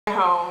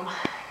Home.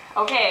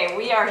 Okay,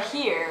 we are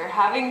here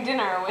having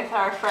dinner with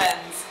our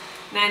friends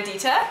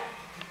Nandita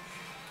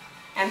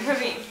and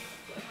Praveen.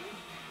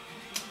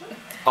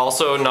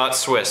 Also not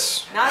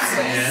Swiss. Not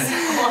Swiss.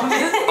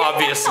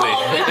 Obviously.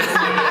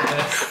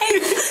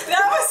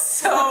 That was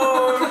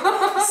so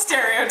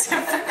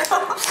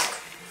stereotypical.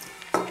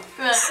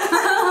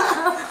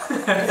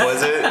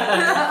 Was it?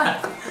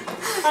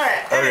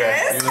 Alright,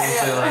 Okay.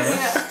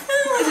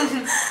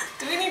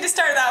 do we need to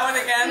start that one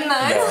again? No.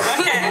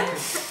 Okay.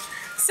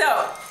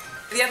 So,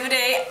 the other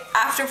day,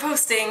 after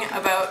posting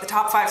about the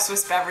top 5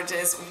 Swiss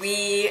beverages,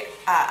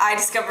 I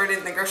discovered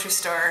in the grocery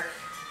store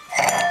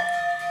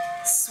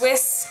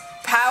Swiss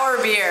power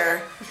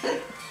beer.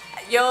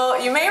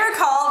 You may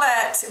recall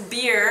that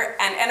beer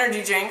and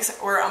energy drinks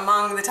were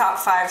among the top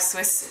 5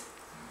 Swiss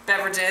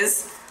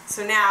beverages.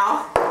 So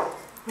now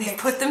they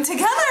put them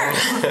together.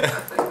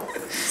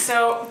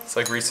 So It's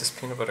like Reese's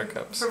peanut butter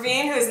cups.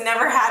 Praveen, who has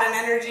never had an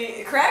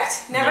energy,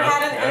 correct? Never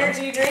had an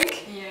energy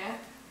drink. Yeah.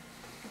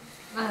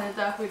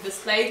 Nandita, who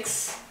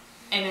dislikes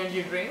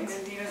energy drinks.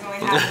 Nandita's only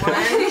had one.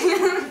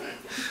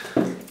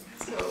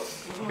 So,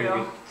 you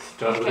know.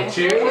 Start with a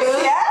cheers.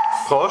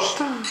 Yes. Prost.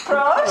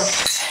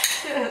 Prost.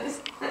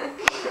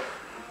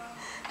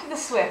 To the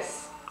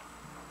Swiss.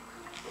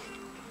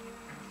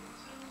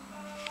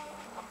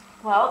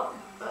 Well,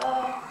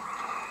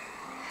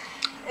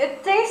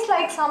 it tastes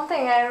like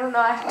something I don't know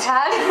I've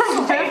had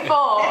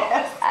before.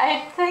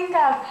 I think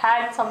I've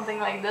had something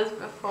like this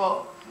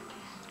before,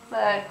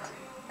 but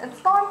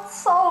it's not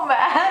so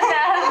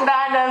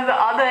bad as the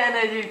other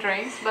energy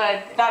drinks.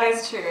 But That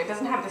is true. It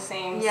doesn't have the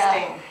same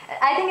sting.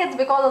 I think it's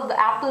because of the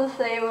apple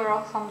flavor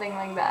or something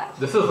like that.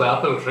 This is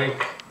apple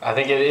drink. I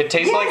think it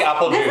tastes like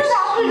apple This juice. is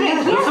apple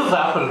drink. This is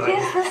apple drink.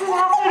 Yes, this is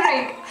apple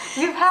drink.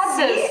 We've had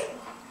this.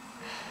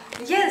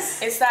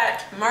 Yes. It's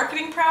that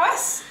marketing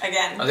prowess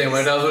again. I think I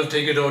might as well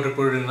take it out to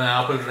put it in an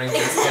apple drink. No,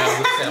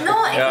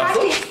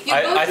 exactly.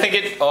 I think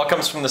it all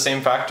comes from the same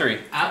factory.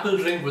 Apple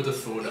drink with a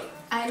soda.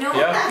 I know.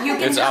 Yeah, You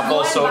can it's just apple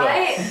go and soda.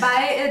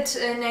 buy it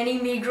in any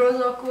Migros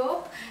or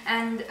Coop,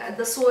 and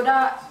the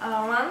soda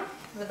one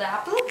with the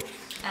apple,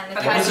 and it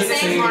But has does the it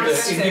same say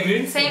marks. the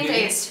ingredients? Same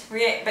taste.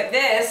 But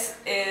this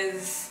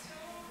is,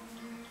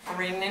 I'm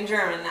reading in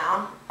German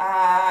now.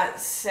 It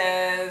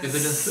says Is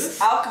it in Swiss?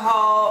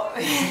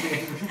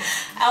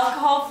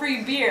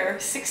 alcohol-free beer,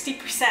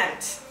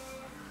 60%,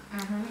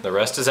 The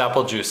rest is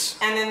apple juice.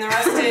 and then the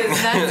rest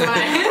is That's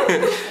why.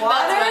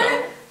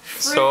 water,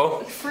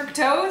 So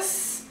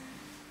fructose,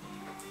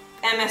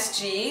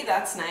 MSG.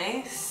 That's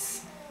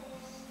nice.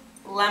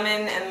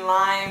 Lemon and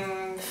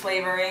lime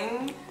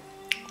flavoring.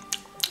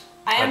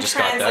 I am just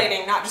got that.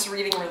 translating, not just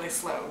reading really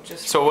slow.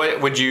 Just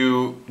what do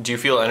you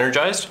feel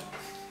energized?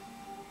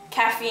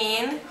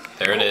 caffeine.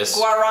 There it is.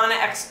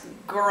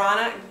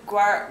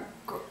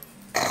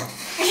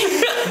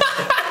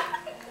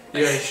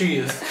 Yeah, she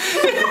is.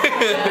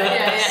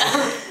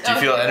 Yeah. Do you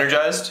feel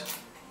energized?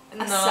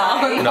 No.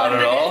 Not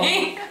at all?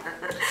 really.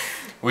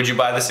 Would you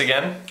buy this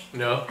again?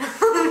 No.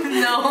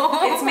 No.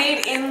 It's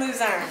made in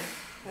Luzerne.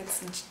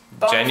 It's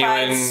bona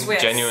fide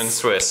Swiss. Genuine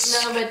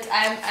Swiss. No, but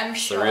I'm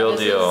sure real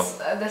deal.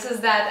 This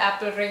is that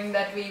apple ring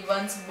that we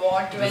once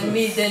bought when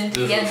we didn't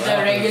this get is the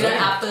apple regular ring.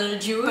 apple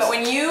juice. But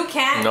when you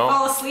can't No.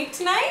 fall asleep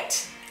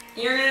tonight,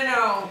 you're gonna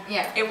know.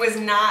 Yeah. It was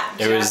not It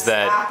just was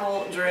that-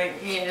 apple drink.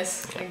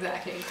 Yes,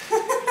 exactly.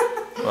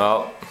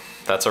 Well,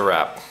 that's a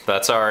wrap.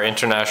 That's our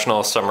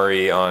international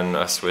summary on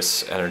a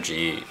Swiss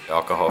energy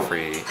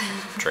alcohol-free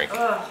drink.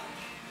 Ugh.